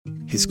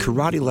his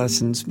karate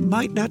lessons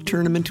might not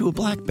turn him into a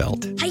black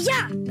belt.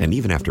 Hi-ya! And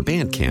even after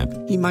band camp,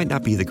 he might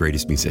not be the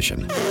greatest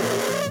musician.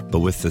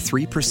 But with the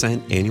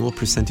 3% annual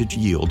percentage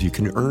yield you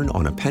can earn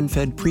on a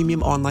PenFed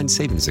premium online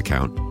savings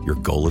account, your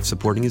goal of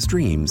supporting his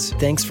dreams...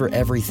 Thanks for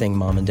everything,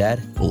 Mom and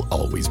Dad. ...will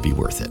always be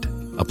worth it.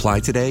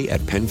 Apply today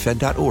at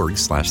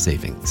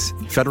PenFed.org/savings.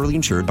 Federally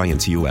insured by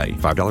NCUA.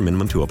 $5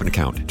 minimum to open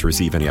account. To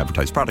receive any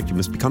advertised product, you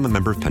must become a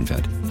member of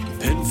PenFed.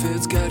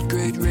 PenFed's got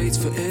great rates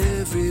for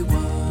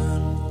everyone.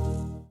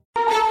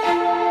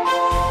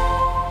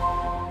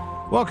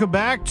 Welcome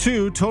back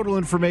to Total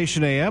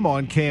Information AM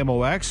on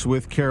KMOX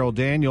with Carol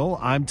Daniel.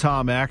 I'm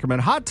Tom Ackerman.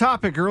 Hot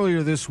topic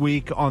earlier this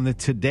week on the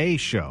Today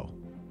Show,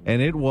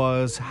 and it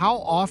was, how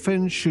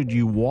often should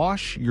you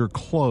wash your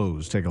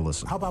clothes? Take a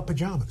listen. How about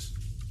pajamas?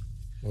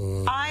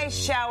 I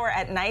shower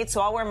at night,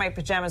 so I'll wear my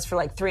pajamas for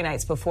like 3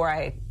 nights before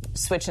I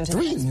switch into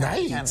Three the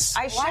nights? pajamas.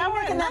 I shower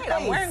at night.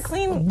 I'm wearing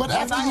clean. But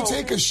after you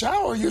take a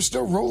shower, you're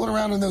still rolling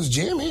around in those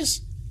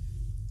jammies.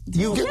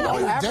 You get all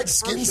your dead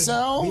skin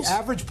cells. The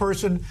average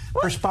person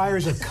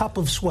perspires a cup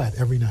of sweat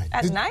every night.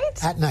 At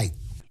night? At night.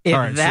 If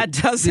All right, that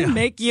doesn't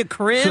make you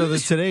cringe. So the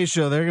Today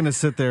Show, they're going to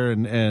sit there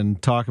and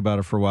talk about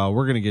it for a while.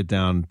 We're going to get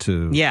down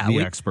to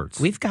the experts.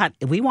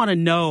 We want to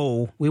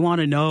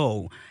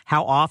know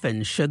how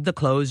often should the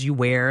clothes you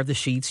wear, the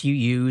sheets you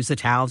use, the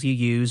towels you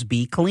use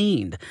be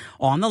cleaned.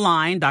 On the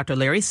line, Dr.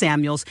 Larry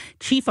Samuels,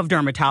 Chief of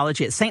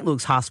Dermatology at St.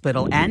 Luke's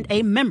Hospital and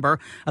a member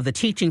of the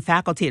teaching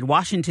faculty at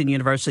Washington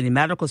University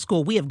Medical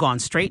School. We have gone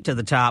straight to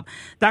the top.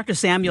 Dr.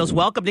 Samuels,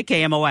 welcome to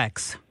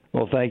KMOX.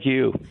 Well, thank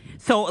you.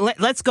 So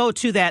let's go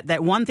to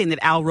that one thing that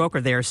Al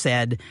Roker there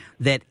said,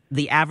 that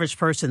the average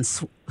person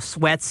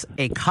sweats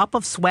a cup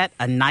of sweat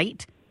a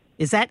night.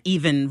 Is that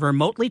even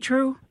remotely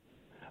true?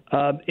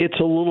 It's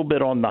a little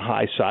bit on the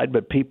high side,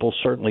 but people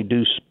certainly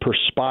do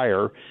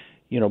perspire.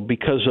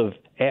 Because of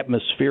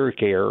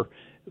atmospheric air,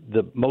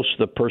 most of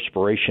the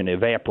perspiration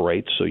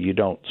evaporates, so you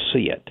don't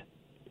see it.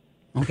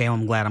 Okay,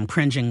 I'm glad I'm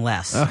cringing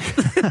less.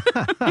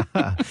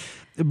 Okay.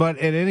 But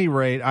at any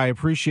rate, I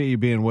appreciate you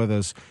being with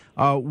us.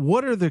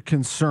 What are the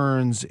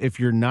concerns if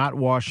you're not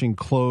washing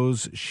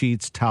clothes,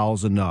 sheets,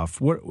 towels enough?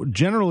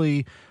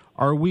 Generally,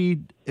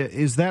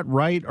 is that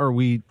right?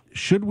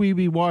 Should we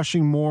be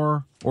washing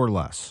more or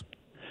less?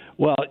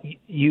 Well,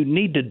 you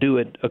need to do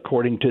it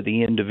according to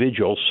the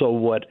individual. So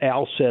what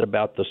Al said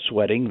about the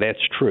sweating,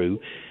 that's true.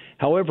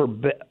 However,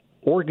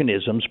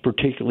 organisms,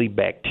 particularly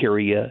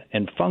bacteria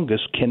and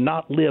fungus,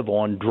 cannot live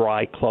on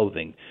dry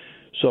clothing.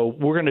 So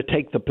we're going to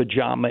take the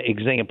pajama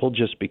example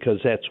just because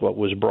that's what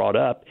was brought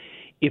up.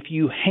 If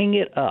you hang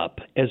it up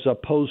as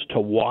opposed to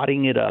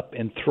wadding it up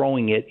and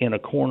throwing it in a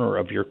corner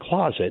of your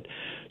closet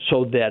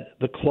so that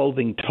the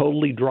clothing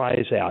totally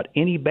dries out,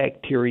 any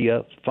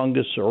bacteria,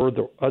 fungus, or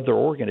other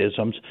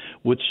organisms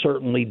would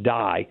certainly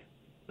die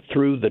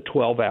through the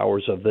 12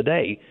 hours of the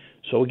day.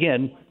 So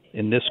again,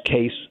 in this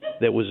case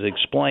that was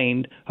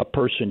explained, a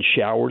person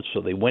showered,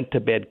 so they went to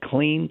bed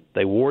clean,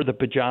 they wore the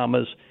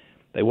pajamas,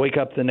 they wake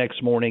up the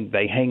next morning,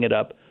 they hang it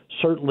up,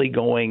 certainly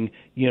going,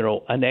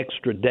 an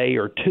extra day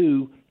or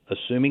two,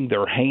 assuming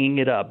they're hanging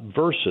it up,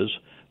 versus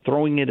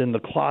throwing it in the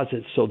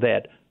closet so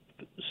that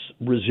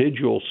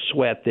residual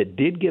sweat that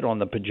did get on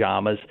the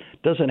pajamas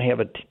doesn't have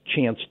a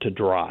chance to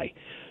dry.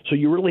 So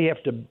you really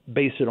have to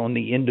base it on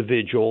the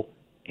individual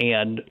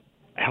and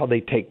how they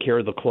take care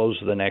of the clothes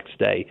the next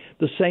day.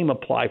 The same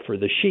apply for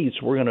the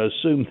sheets. We're going to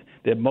assume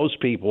that most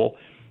people,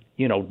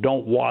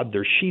 don't wad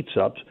their sheets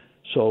up,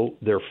 so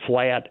they're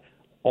flat.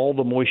 All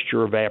the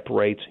moisture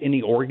evaporates.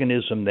 Any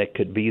organism that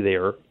could be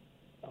there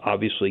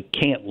obviously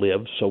can't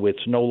live, so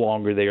it's no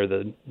longer there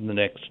the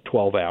next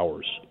 12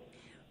 hours.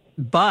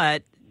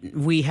 But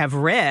we have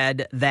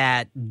read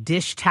that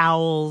dish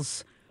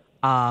towels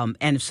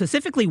and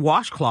specifically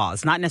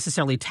washcloths, not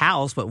necessarily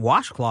towels, but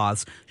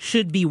washcloths,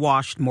 should be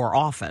washed more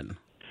often.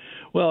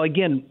 Well,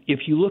 again,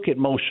 if you look at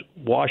most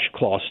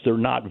washcloths, they're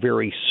not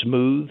very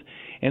smooth.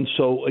 And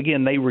so,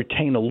 again, they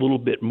retain a little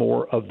bit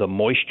more of the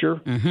moisture.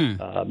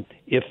 Mm-hmm.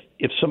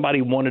 If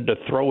somebody wanted to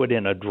throw it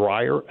in a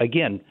dryer,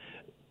 again,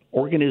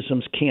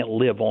 organisms can't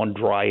live on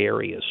dry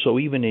areas. So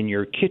even in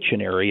your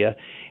kitchen area,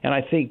 and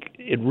I think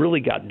it really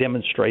got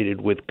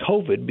demonstrated with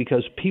COVID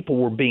because people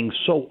were being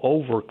so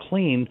over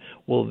clean.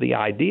 Well, the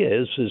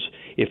idea is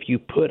if you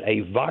put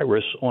a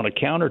virus on a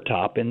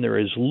countertop and there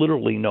is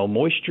literally no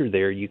moisture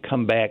there, you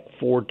come back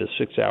 4 to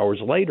 6 hours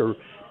later,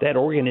 that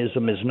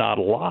organism is not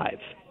alive.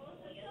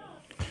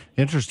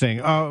 Interesting.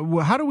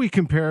 How do we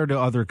compare to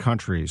other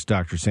countries,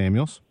 Dr.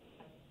 Samuels?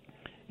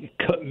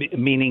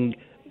 Meaning?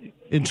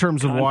 In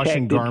terms of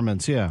washing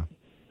garments, yeah.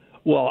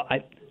 Well,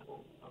 I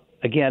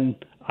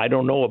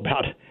don't know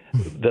about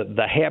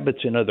the habits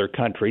in other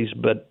countries,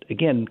 but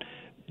again,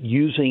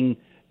 using,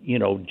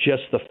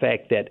 just the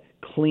fact that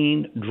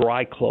clean,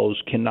 dry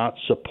clothes cannot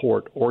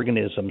support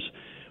organisms.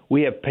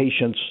 We have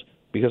patients,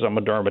 because I'm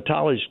a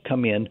dermatologist,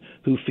 come in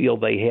who feel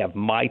they have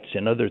mites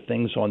and other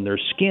things on their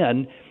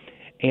skin,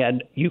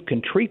 and you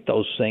can treat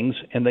those things,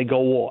 and they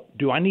go, well,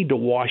 do I need to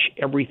wash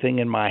everything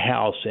in my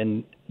house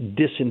and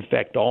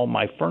disinfect all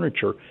my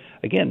furniture?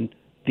 Again,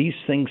 these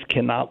things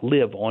cannot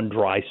live on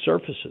dry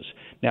surfaces.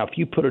 Now, if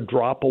you put a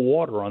drop of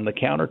water on the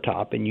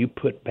countertop and you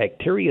put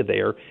bacteria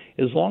there,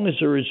 as long as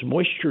there is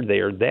moisture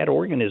there, that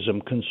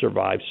organism can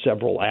survive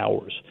several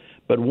hours.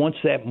 But once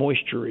that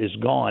moisture is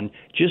gone,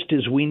 just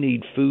as we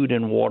need food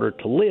and water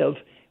to live,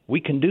 we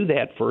can do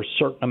that for a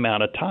certain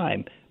amount of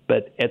time.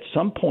 But at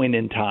some point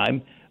in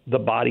time, the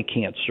body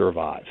can't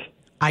survive.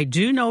 I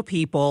do know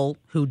people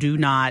who do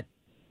not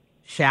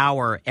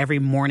shower every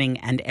morning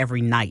and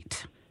every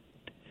night.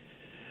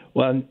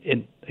 Well,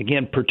 and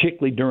again,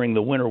 particularly during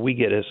the winter, we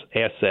get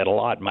asked that a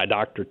lot. My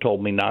doctor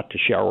told me not to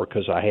shower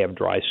because I have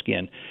dry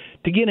skin.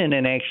 To get in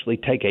and actually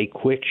take a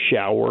quick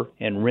shower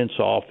and rinse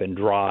off and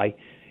dry,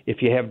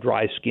 if you have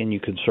dry skin, you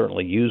can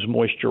certainly use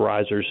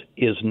moisturizers,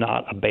 is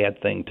not a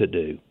bad thing to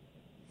do.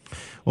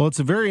 Well, it's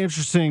a very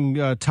interesting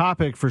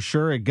topic for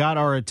sure. It got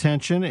our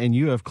attention, and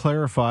you have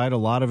clarified a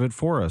lot of it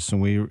for us, and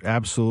we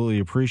absolutely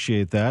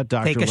appreciate that.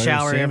 Dr. Take a Larry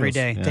shower Samuels. every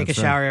day. Yeah, Take a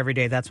shower every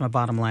day. That's my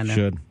bottom line there.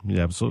 Should.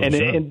 Yeah,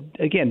 absolutely. And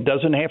again,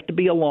 doesn't have to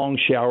be a long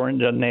shower and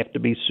doesn't have to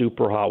be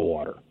super hot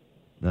water.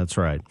 That's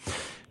right.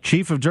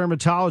 Chief of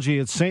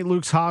Dermatology at St.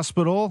 Luke's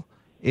Hospital,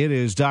 it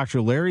is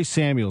Dr. Larry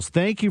Samuels.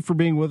 Thank you for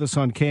being with us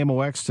on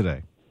KMOX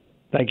today.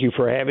 Thank you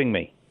for having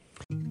me.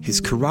 His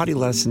karate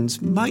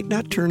lessons might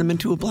not turn him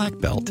into a black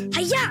belt.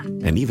 Hi-ya!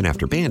 And even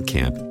after band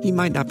camp, he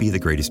might not be the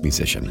greatest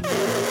musician.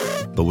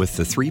 But with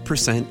the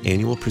 3%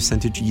 annual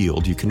percentage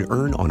yield you can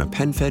earn on a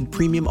PenFed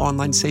premium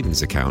online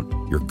savings account,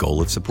 your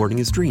goal of supporting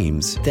his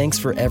dreams... Thanks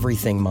for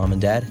everything, Mom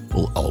and Dad.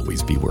 ...will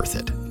always be worth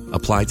it.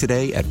 Apply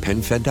today at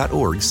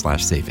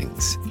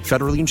PenFed.org/savings.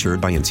 Federally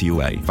insured by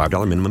NCUA.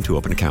 $5 minimum to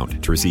open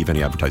account. To receive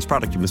any advertised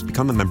product, you must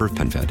become a member of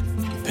PenFed.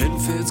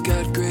 PenFed's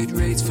got great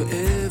rates for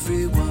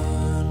everyone.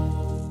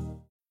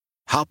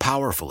 How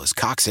powerful is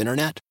Cox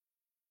Internet?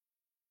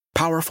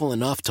 Powerful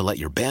enough to let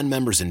your band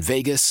members in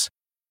Vegas,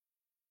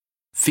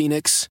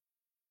 Phoenix,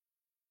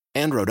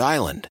 and Rhode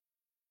Island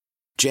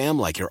jam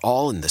like you're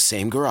all in the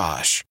same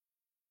garage.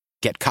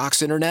 Get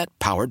Cox Internet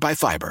powered by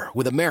fiber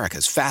with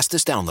America's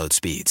fastest download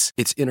speeds.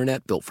 It's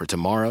internet built for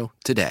tomorrow,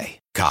 today.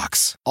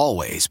 Cox,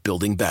 always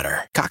building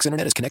better. Cox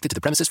Internet is connected to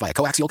the premises via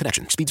coaxial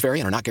connection. Speeds vary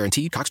and are not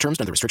guaranteed. Cox terms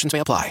and other restrictions may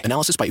apply.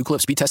 Analysis by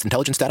Ookla Speed Test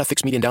Intelligence Data.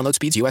 Fixed median download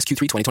speeds. US Q3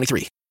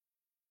 2023.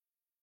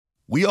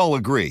 We all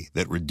agree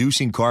that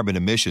reducing carbon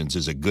emissions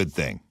is a good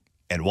thing.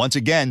 And once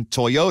again,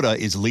 Toyota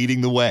is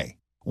leading the way.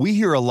 We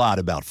hear a lot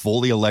about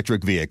fully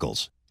electric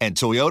vehicles, and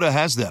Toyota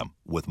has them,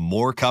 with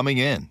more coming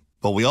in.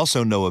 But we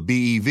also know a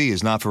BEV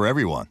is not for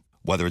everyone,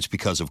 whether it's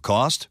because of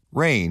cost,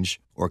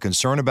 range, or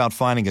concern about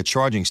finding a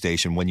charging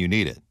station when you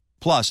need it.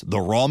 Plus, the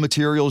raw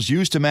materials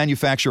used to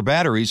manufacture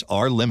batteries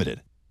are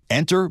limited.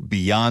 Enter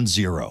Beyond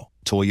Zero,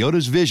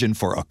 Toyota's vision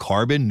for a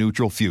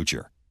carbon-neutral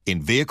future. In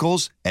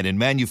vehicles and in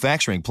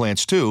manufacturing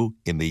plants, too,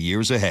 in the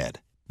years ahead.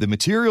 The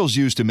materials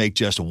used to make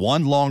just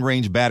one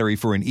long-range battery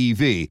for an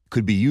EV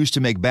could be used to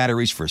make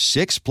batteries for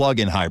 6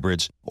 plug-in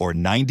hybrids or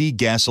 90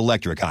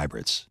 gas-electric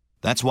hybrids.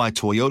 That's why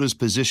Toyota's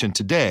position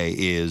today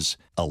is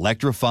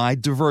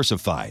electrified,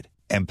 diversified,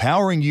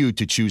 empowering you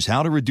to choose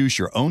how to reduce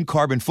your own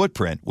carbon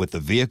footprint with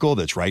the vehicle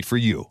that's right for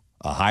you,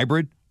 a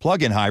hybrid,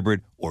 plug-in hybrid,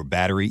 or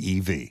battery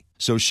EV.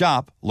 So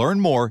shop, learn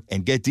more,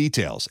 and get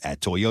details at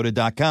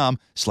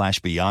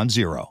toyota.com/beyond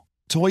zero.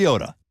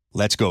 Toyota,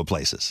 let's go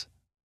places.